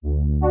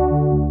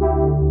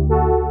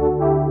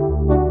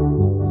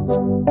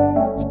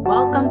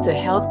to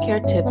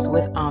Healthcare Tips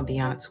with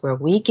Ambiance, where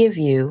we give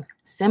you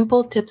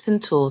simple tips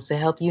and tools to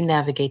help you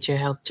navigate your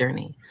health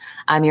journey.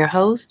 I'm your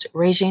host,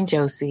 Regine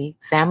Josie,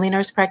 family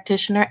nurse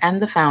practitioner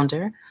and the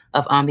founder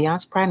of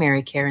Ambiance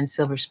Primary Care in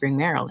Silver Spring,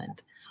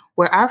 Maryland,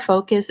 where our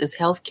focus is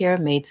healthcare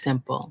made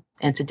simple.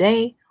 And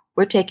today,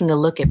 we're taking a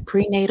look at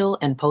prenatal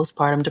and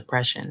postpartum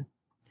depression.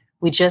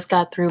 We just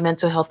got through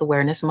Mental Health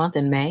Awareness Month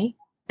in May,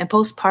 and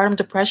postpartum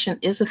depression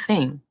is a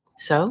thing.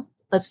 So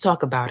let's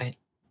talk about it.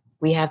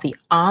 We have the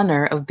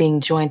honor of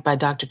being joined by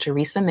Dr.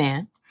 Teresa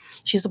Mahon.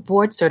 She's a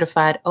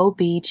board-certified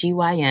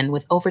OBGYN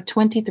with over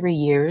 23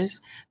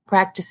 years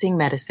practicing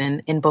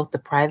medicine in both the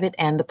private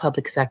and the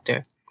public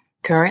sector.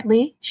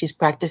 Currently, she's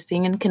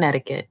practicing in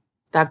Connecticut.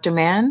 Dr.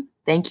 Mahon,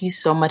 thank you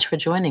so much for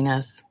joining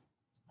us.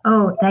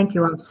 Oh, thank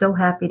you. I'm so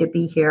happy to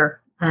be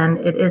here. And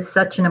it is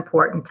such an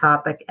important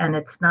topic, and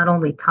it's not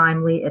only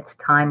timely, it's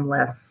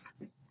timeless.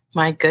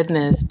 My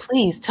goodness.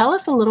 Please tell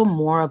us a little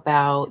more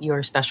about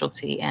your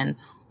specialty and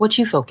what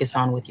you focus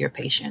on with your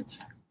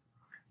patients.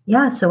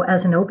 Yeah, so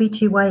as an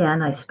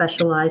OBGYN, I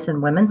specialize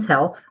in women's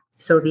health.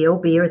 So the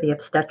OB, or the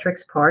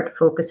obstetrics part,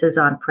 focuses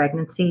on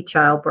pregnancy,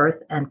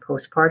 childbirth, and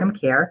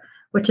postpartum care,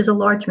 which is a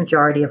large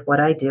majority of what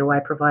I do. I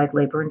provide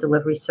labor and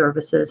delivery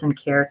services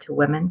and care to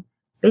women,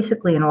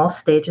 basically in all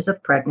stages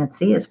of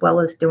pregnancy, as well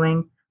as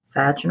doing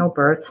vaginal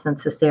births and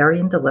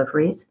cesarean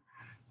deliveries.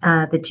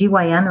 The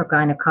GYN, or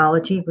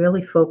gynecology,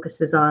 really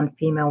focuses on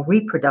female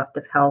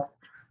reproductive health,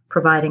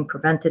 providing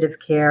preventative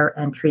care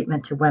and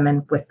treatment to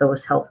women with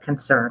those health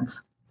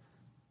concerns.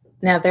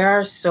 Now, there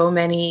are so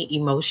many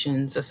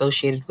emotions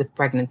associated with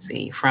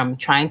pregnancy, from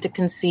trying to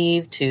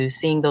conceive to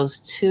seeing those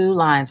 2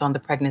 lines on the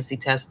pregnancy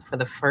test for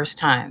the first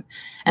time,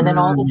 and then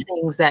all the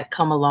things that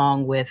come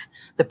along with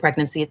the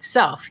pregnancy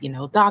itself,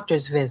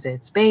 doctor's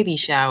visits, baby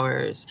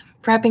showers,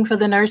 prepping for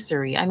the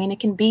nursery. I mean, it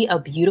can be a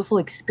beautiful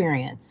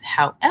experience.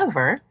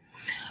 However,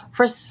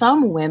 for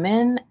some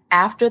women,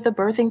 after the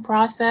birthing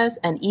process,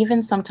 and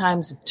even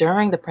sometimes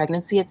during the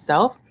pregnancy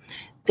itself,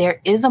 there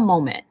is a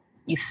moment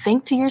you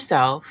think to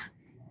yourself,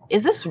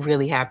 is this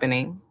really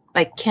happening?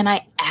 Like, can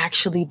I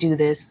actually do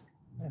this?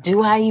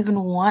 Do I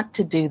even want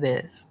to do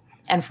this?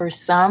 And for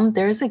some,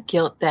 there's a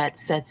guilt that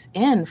sets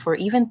in for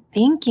even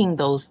thinking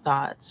those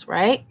thoughts,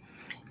 right?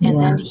 And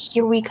then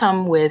here we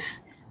come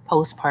with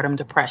postpartum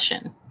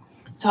depression.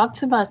 Talk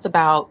to us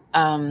about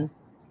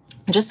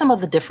just some of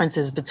the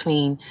differences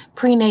between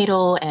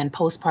prenatal and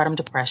postpartum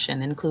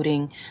depression,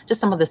 including just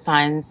some of the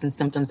signs and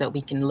symptoms that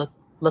we can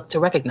look to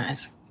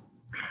recognize.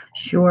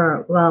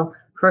 Sure. Well,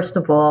 first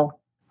of all,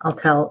 I'll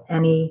tell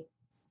any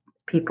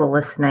people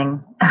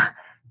listening,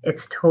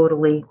 it's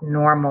totally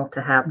normal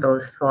to have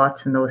those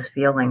thoughts and those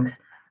feelings.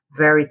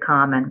 Very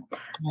common.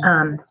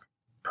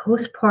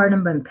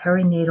 Postpartum and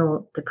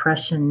perinatal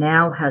depression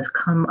now has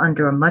come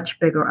under a much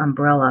bigger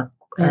umbrella,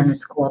 and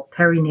it's called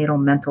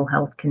perinatal mental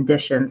health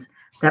conditions.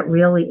 That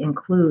really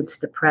includes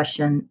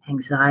depression,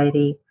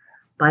 anxiety,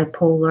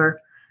 bipolar,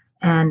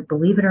 and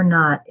believe it or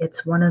not,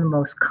 it's one of the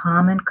most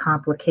common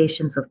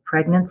complications of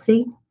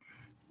pregnancy,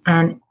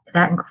 and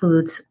that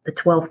includes the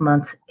 12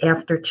 months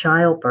after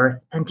childbirth.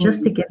 And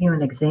just to give you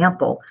an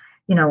example,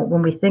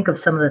 when we think of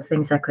some of the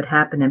things that could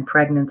happen in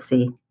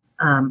pregnancy,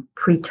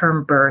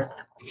 preterm birth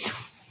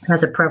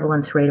has a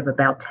prevalence rate of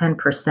about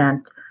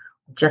 10%,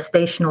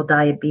 gestational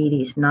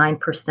diabetes,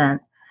 9%,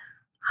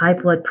 high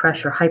blood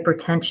pressure,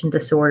 hypertension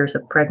disorders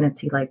of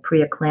pregnancy like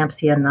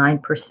preeclampsia,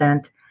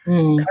 9%.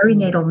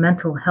 Perinatal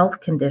mental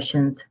health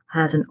conditions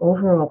has an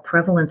overall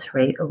prevalence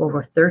rate of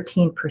over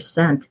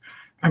 13%.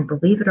 And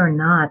believe it or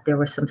not, there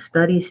were some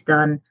studies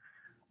done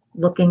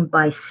looking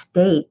by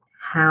state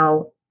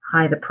how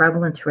high the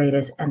prevalence rate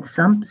is. And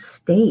some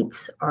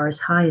states are as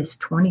high as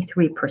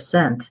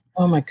 23%.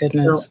 Oh, my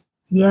goodness. So,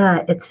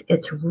 yeah,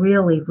 it's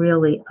really,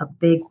 really a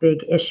big,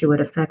 big issue. It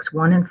affects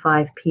 1 in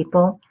 5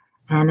 people.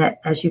 And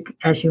as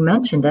you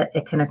mentioned,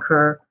 it can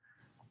occur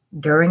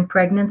during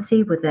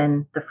pregnancy,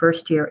 within the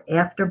first year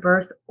after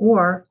birth,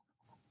 or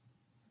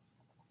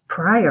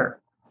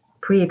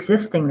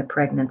pre-existing the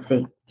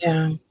pregnancy.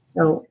 Yeah.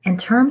 So in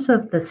terms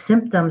of the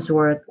symptoms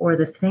or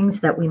the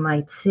things that we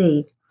might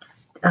see,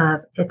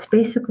 it's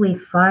basically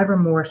 5 or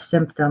more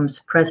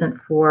symptoms present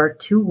for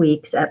 2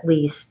 weeks at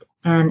least,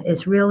 and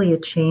is really a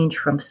change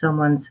from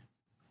someone's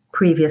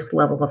previous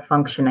level of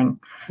functioning.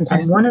 Okay.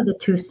 And one of the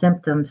 2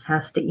 symptoms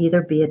has to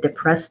either be a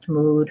depressed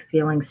mood,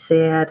 feeling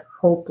sad,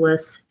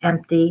 hopeless,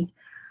 empty,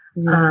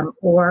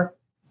 or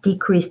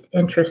decreased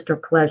interest or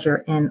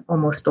pleasure in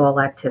almost all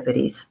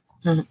activities.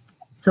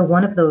 So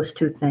one of those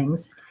 2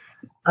 things.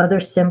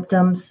 Other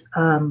symptoms,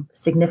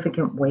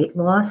 significant weight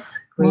loss,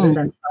 greater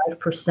than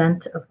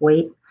 5% of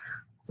weight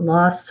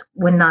loss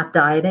when not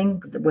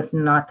dieting, with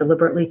not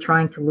deliberately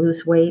trying to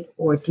lose weight,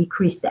 or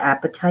decreased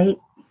appetite,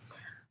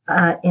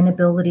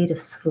 inability to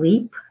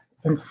sleep,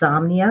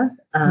 insomnia.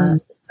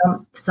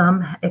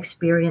 Some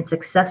experience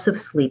excessive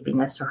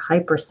sleepiness or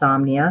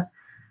hypersomnia,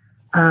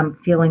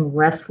 feeling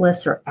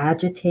restless or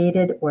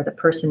agitated, or the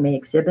person may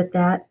exhibit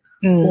that,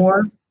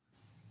 or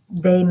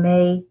they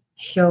may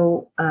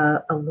show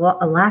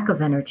a lack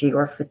of energy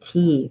or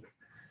fatigue,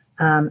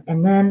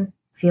 and then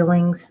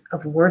feelings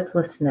of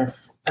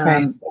worthlessness,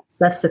 Right.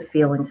 excessive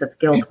feelings of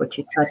guilt, which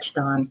you touched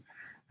on,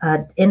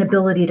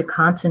 inability to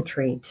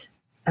concentrate,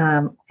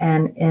 and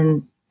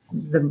in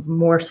the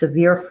more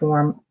severe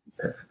form,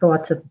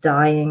 thoughts of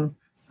dying,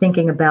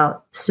 thinking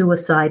about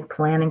suicide,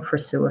 planning for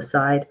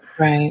suicide.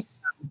 Right.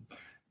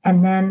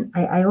 And then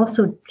I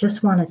also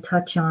just want to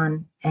touch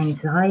on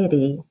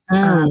anxiety.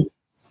 Mm,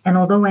 And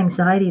although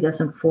anxiety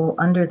doesn't fall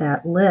under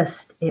that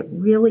list, it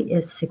really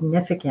is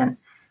significant.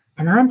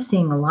 And I'm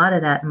seeing a lot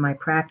of that in my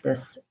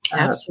practice these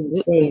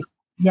absolutely. days.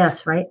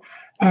 Yes, right.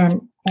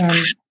 And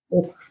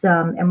it's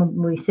and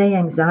when we say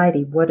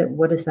anxiety,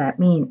 what does that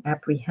mean?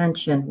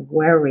 Apprehension,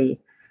 worry,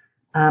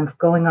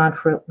 going on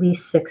for at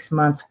least 6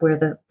 months, where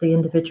the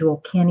individual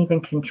can't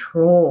even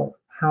control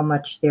how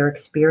much they're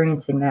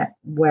experiencing that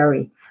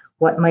worry.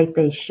 What might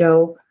they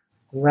show?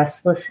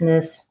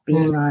 Restlessness, Mm,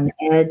 being on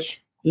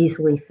edge,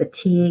 easily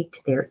fatigued,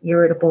 they're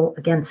irritable,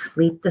 again,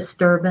 sleep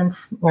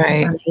disturbance,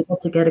 right. unable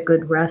to get a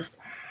good rest.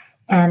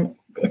 And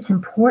it's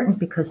important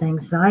because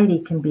anxiety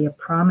can be a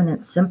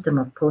prominent symptom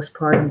of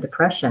postpartum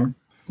depression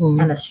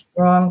Mm. and a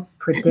strong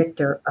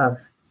predictor of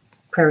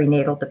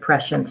perinatal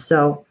depression.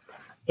 So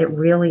it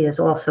really is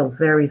also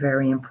very,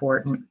 very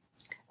important.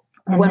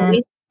 And When then,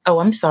 we Oh,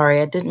 I'm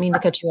sorry, I didn't mean to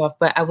cut you off,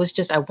 but I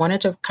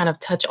wanted to kind of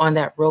touch on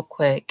that real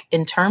quick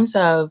in terms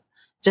of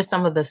just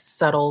some of the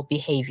subtle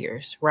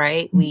behaviors,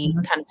 right? We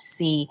mhm, kind of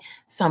see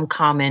some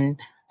common,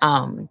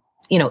 um,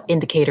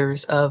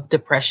 indicators of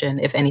depression,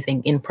 if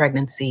anything, in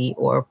pregnancy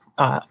or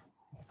uh,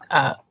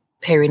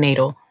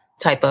 perinatal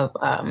type of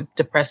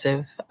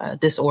depressive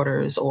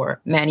disorders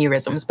or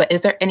mannerisms. But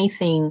is there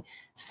anything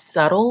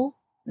subtle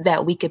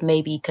that we could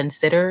maybe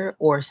consider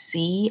or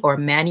see, or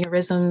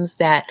mannerisms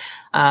that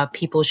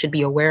people should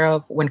be aware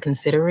of when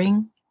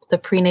considering the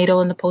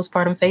prenatal and the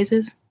postpartum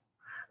phases?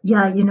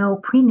 yeah,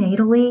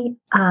 prenatally,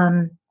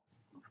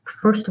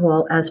 first of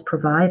all, as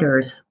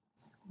providers,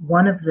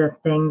 one of the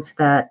things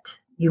that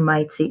you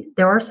might see,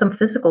 there are some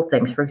physical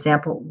things, for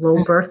example,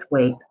 low birth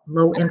weight,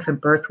 low infant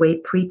birth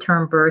weight,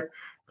 preterm birth.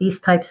 These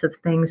types of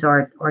things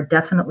are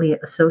definitely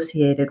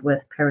associated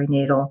with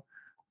perinatal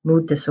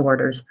mood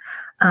disorders.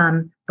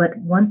 But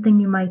one thing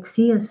you might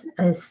see is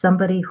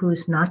somebody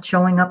who's not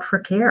showing up for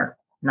care,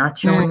 not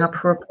showing up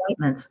Mm, for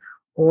appointments,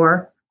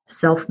 or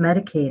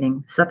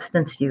self-medicating,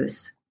 substance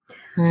use.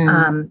 mm,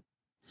 Um,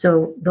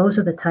 so those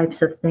are the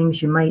types of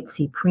things you might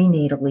see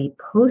prenatally.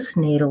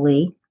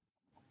 Postnatally,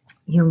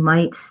 you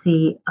might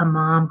see a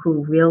mom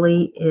who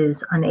really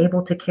is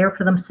unable to care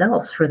for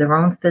themselves, for their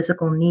own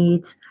physical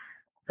needs,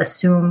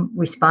 assume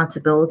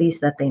responsibilities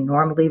that they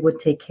normally would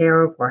take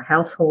care of, or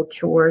household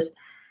chores.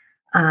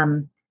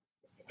 Um,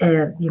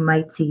 you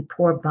might see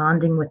poor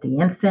bonding with the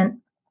infant,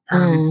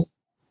 um, mm.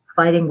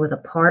 fighting with a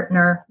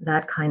partner,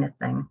 that kind of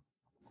thing.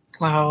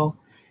 Wow.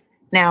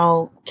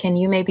 Now, can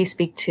you maybe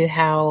speak to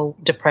how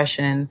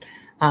depression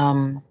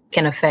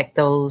can affect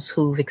those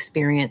who've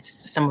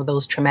experienced some of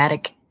those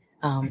traumatic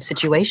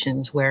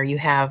situations where you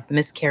have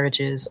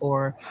miscarriages,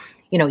 or,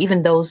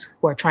 even those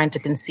who are trying to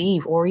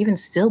conceive, or even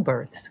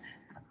stillbirths?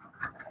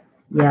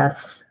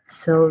 Yes.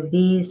 So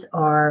these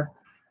are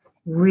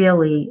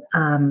really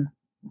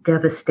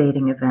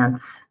devastating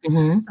events.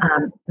 Hmm.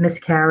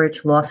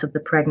 Miscarriage, loss of the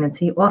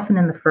pregnancy, often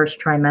in the first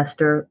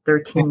trimester,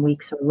 13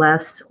 weeks or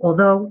less.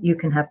 Although you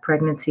can have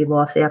pregnancy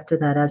loss after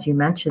that, as you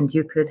mentioned,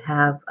 you could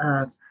have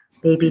a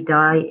baby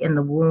die in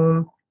the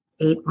womb,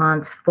 8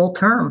 months, full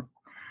term.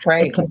 It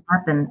Right. can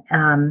happen.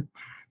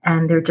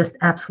 And they're just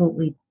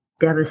absolutely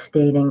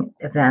devastating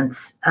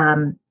events.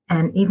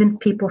 And even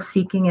people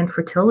seeking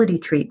infertility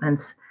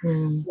treatments,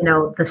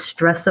 Mm. the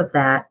stress of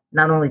that,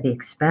 not only the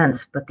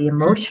expense, but the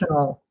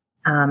emotional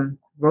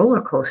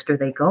roller coaster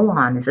they go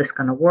on. Is this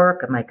going to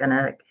work? Am I going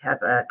to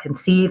have a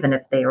conceive? And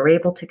if they are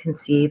able to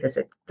conceive,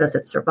 does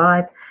it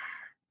survive?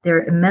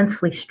 They're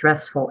immensely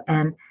stressful.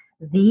 And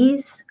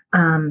these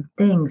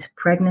things,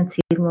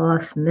 pregnancy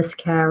loss,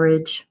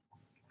 miscarriage,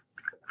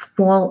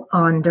 fall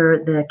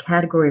under the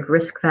category of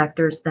risk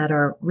factors that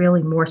are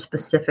really more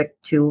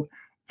specific to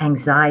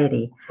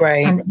anxiety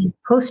Right. and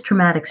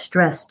post-traumatic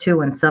stress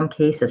too in some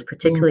cases, Mm.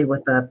 particularly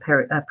with a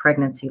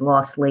pregnancy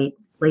loss late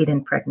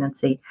in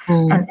pregnancy.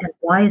 Mm. And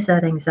why is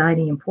that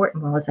anxiety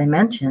important? Well, as I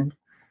mentioned,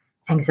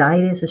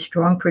 anxiety is a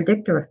strong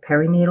predictor of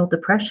perinatal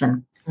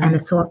depression, and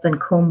Right. it's often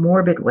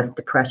comorbid with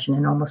depression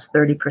in almost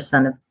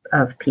 30%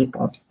 of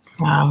people.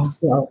 Wow.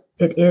 So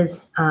it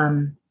is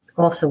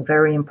also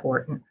very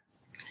important.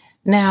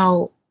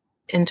 Now,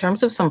 in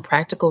terms of some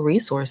practical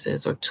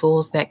resources or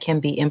tools that can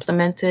be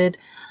implemented,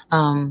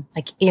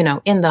 like,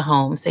 in the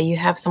home, say you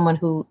have someone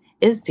who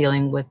is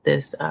dealing with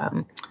this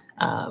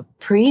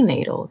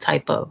prenatal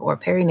type of or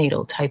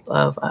perinatal type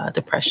of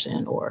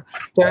depression, or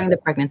during the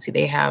pregnancy,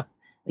 they have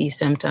these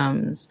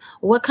symptoms.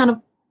 What kind of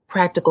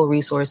practical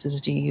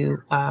resources do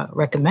you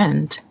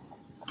recommend?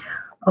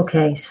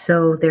 Okay,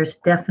 so there's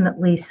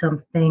definitely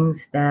some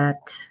things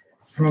that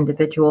an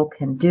individual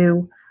can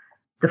do.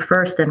 The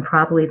first and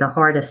probably the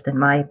hardest, in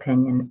my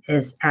opinion,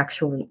 is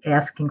actually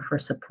asking for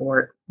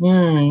support.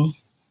 Mm.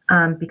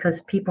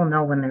 because people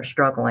know when they're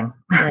struggling.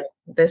 Right.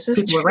 This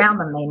is People true. around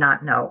them may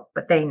not know,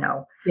 but they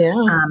know. Yeah.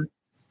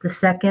 The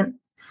second,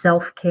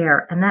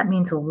 self-care. And that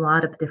means a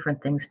lot of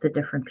different things to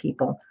different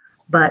people.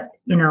 But,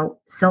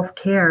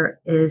 self-care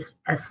is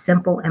as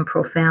simple and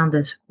profound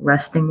as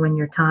resting when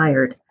you're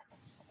tired,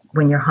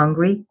 when you're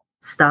hungry,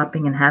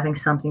 stopping and having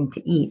something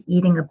to eat,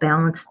 eating a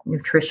balanced,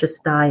 nutritious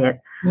diet,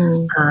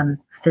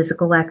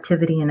 physical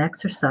activity and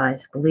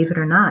exercise, believe it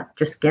or not,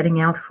 just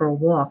getting out for a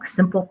walk,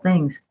 simple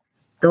things.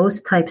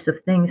 Those types of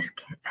things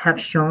have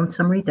shown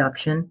some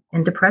reduction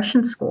in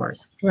depression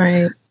scores.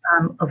 Right.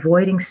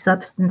 Avoiding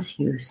substance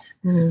use.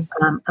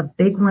 A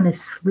big one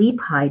is sleep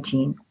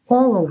hygiene,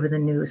 all over the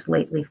news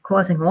lately,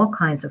 causing all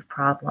kinds of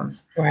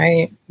problems.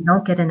 Right. You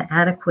don't get an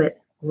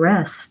adequate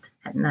rest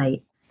at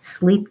night.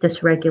 Sleep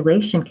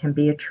dysregulation can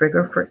be a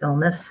trigger for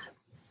illness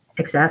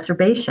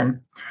exacerbation,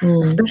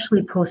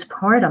 especially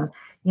postpartum.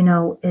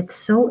 It's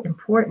so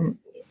important,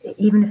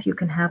 even if you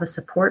can have a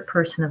support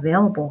person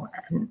available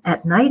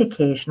at night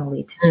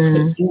occasionally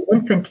to do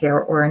infant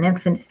care or an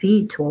infant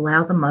feed to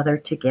allow the mother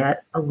to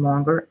get a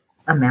longer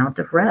amount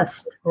of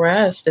rest.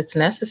 It's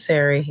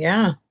necessary.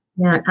 Yeah.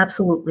 Yeah,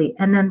 absolutely.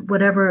 And then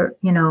whatever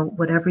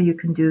you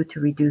can do to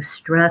reduce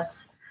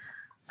stress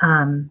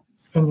in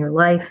your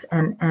life.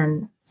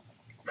 And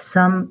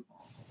some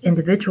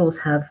individuals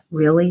have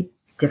really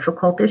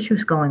difficult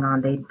issues going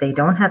on. They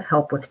don't have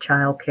help with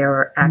childcare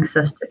or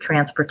access to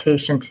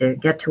transportation to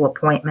get to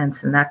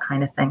appointments and that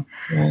kind of thing.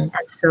 And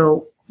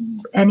so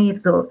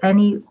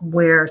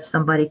anywhere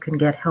somebody can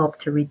get help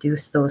to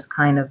reduce those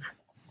kind of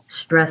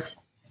stress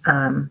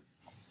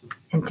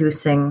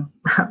inducing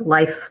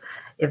life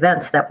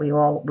events that we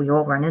all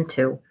run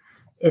into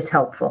is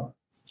helpful.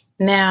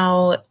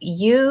 Now,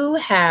 you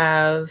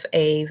have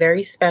a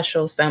very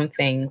special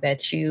something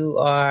that you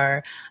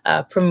are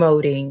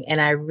promoting, and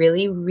I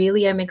really,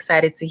 really am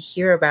excited to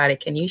hear about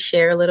it. Can you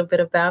share a little bit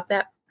about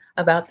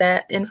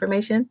that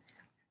information?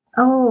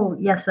 Oh,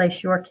 yes, I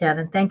sure can.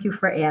 And thank you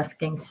for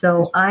asking.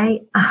 So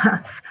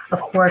of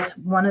course,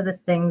 one of the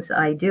things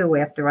I do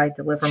after I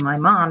deliver my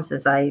moms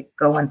is I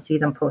go and see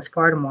them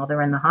postpartum while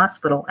they're in the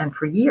hospital. And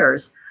for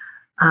years,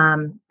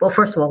 well,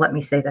 first of all, let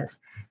me say this.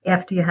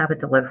 After you have a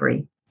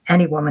delivery,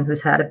 any woman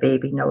who's had a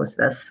baby knows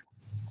this.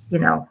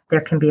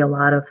 There can be a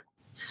lot of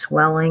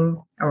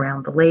swelling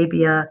around the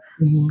labia.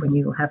 When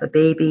you have a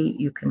baby,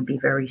 you can be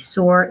very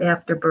sore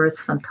after birth.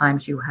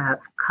 Sometimes you have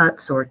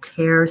cuts or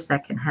tears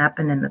that can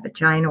happen in the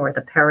vagina or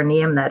the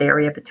perineum, that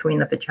area between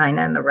the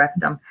vagina and the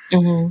rectum.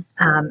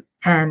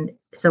 And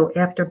so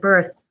after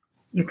birth,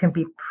 you can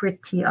be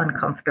pretty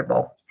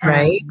uncomfortable.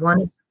 And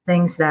one of the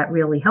things that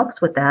really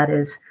helps with that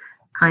is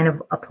kind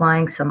of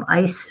applying some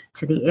ice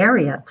to the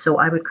area. So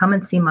I would come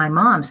and see my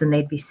moms and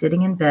they'd be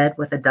sitting in bed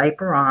with a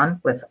diaper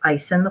on with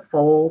ice in the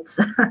folds.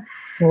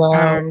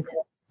 Wow.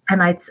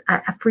 And I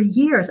for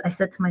years, I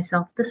said to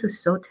myself, this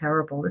is so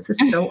terrible. This is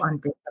so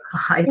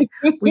undignified.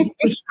 We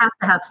have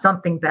to have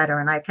something better.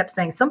 And I kept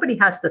saying, somebody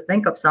has to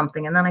think of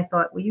something. And then I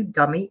thought, well, you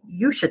dummy,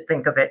 you should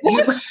think of it.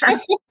 You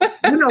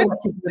know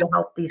what to do to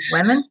help these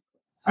women.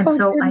 And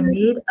so I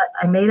made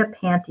a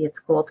panty. It's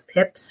called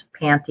PIPS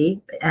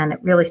panty, and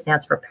it really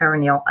stands for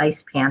perineal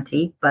ice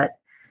panty. But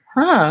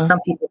some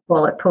people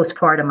call it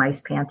postpartum ice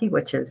panty,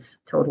 which is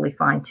totally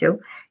fine too.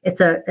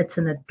 It's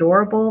an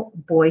adorable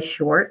boy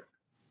short,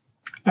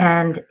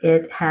 and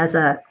it has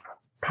a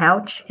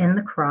pouch in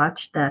the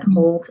crotch that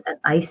holds an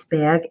ice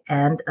bag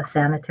and a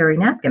sanitary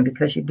napkin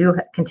because you do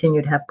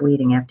continue to have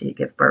bleeding after you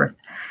give birth.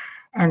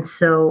 And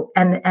so,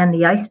 and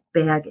the ice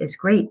bag is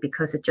great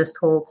because it just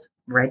holds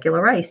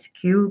regular ice,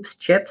 cubes,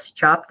 chips,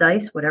 chopped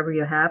ice, whatever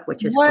you have,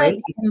 which is great.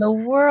 What in the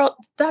world?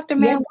 Dr.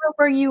 Mann, where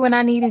were you when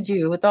I needed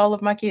you with all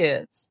of my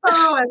kids?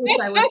 Oh, I wish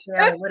I was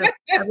there. I would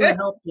have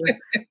helped you.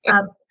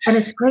 And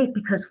it's great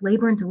because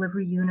labor and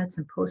delivery units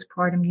and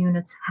postpartum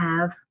units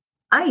have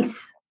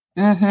ice.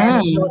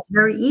 And so it's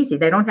very easy.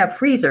 They don't have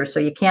freezers, so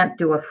you can't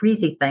do a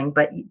freezy thing,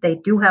 but they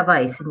do have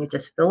ice. And you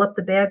just fill up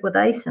the bag with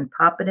ice and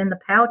pop it in the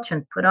pouch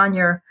and put on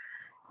your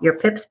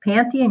PIPS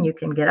panty, and you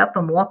can get up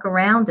and walk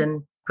around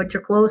and put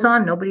your clothes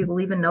on. Nobody will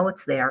even know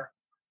it's there.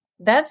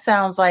 That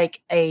sounds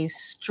like a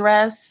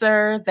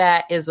stressor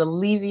that is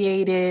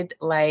alleviated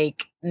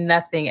like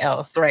nothing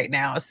else right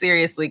now.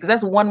 Seriously, because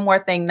that's one more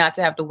thing not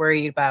to have to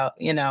worry about,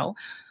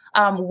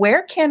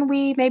 Where can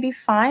we maybe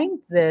find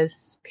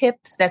this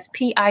PIPS? That's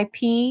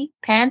PIP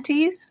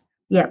panties?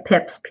 Yeah,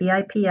 PIPS,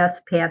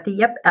 PIPS panty.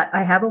 Yep,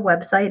 I have a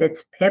website.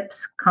 It's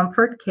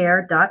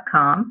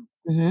pipscomfortcare.com.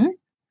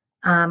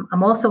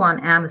 I'm also on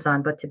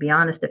Amazon, but to be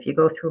honest, if you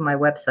go through my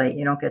website,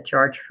 you don't get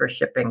charged for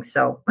shipping.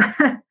 So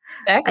I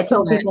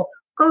tell people,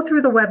 go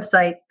through the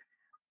website.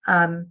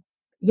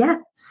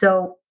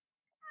 So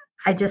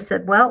I just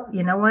said, well,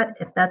 you know what?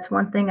 If that's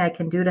one thing I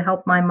can do to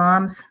help my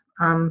moms,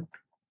 I'm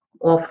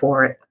all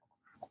for it.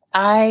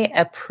 I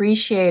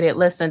appreciate it.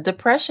 Listen,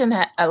 depression,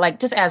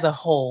 just as a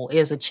whole,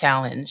 is a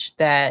challenge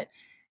that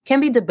can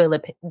be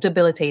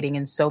debilitating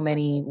in so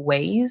many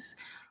ways.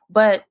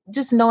 But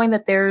just knowing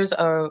that there's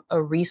a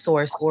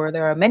resource, or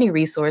there are many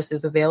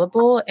resources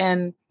available,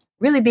 and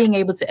really being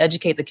able to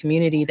educate the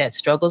community that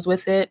struggles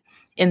with it.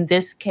 In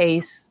this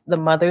case, the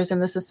mothers in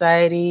the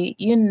society,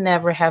 you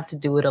never have to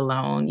do it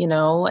alone,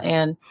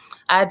 and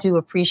I do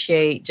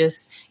appreciate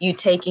just you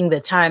taking the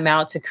time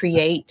out to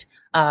create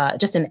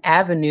just an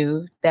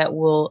avenue that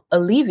will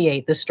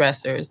alleviate the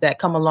stressors that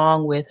come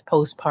along with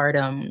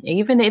postpartum,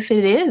 even if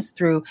it is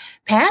through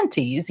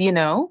panties,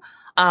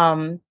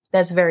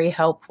 that's very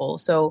helpful.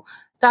 So,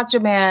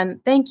 Dr.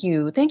 Mahon, thank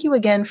you. Thank you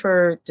again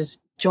for just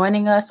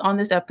joining us on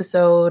this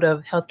episode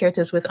of Healthcare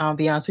Tips with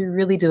Ambiance. We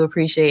really do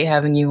appreciate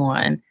having you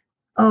on.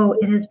 Oh,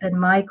 it has been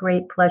my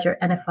great pleasure.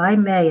 And if I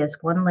may, as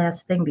one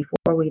last thing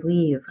before we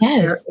leave,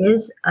 Yes. There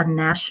is a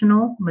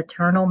national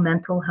maternal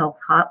mental health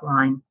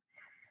hotline,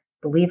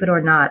 believe it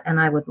or not, and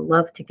I would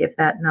love to give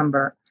that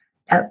number.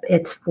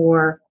 It's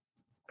for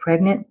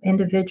pregnant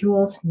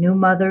individuals, new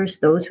mothers,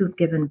 those who've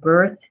given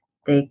birth.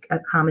 They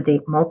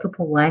accommodate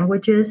multiple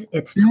languages.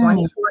 It's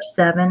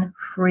 24/7,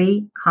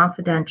 free,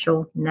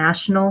 confidential,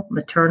 national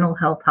maternal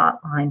health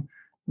hotline.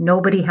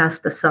 Nobody has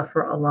to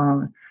suffer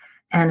alone.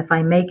 And if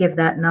I may give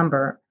that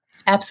number.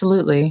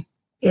 Absolutely.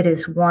 It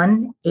is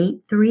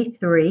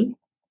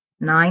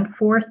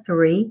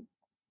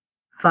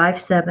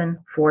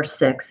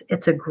 1-833-943-5746.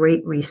 It's a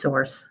great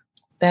resource.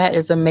 That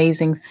is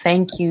amazing.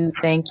 Thank you.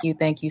 Thank you.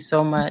 Thank you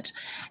so much.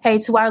 Hey,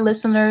 to our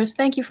listeners,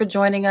 thank you for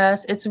joining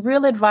us. It's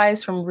real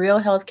advice from real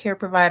healthcare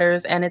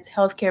providers, and it's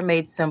healthcare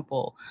made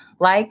simple.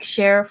 Like,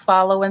 share,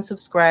 follow, and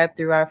subscribe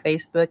through our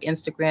Facebook,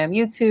 Instagram,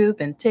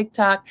 YouTube, and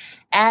TikTok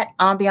at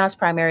Ambiance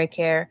Primary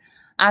Care.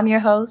 I'm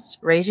your host,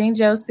 Regine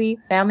Josie,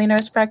 family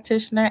nurse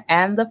practitioner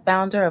and the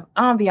founder of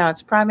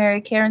Ambiance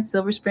Primary Care in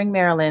Silver Spring,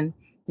 Maryland.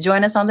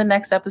 Join us on the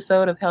next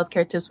episode of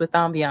Healthcare Tips with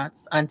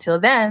Ambiance. Until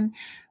then,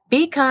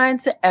 be kind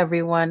to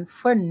everyone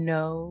for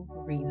no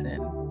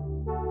reason.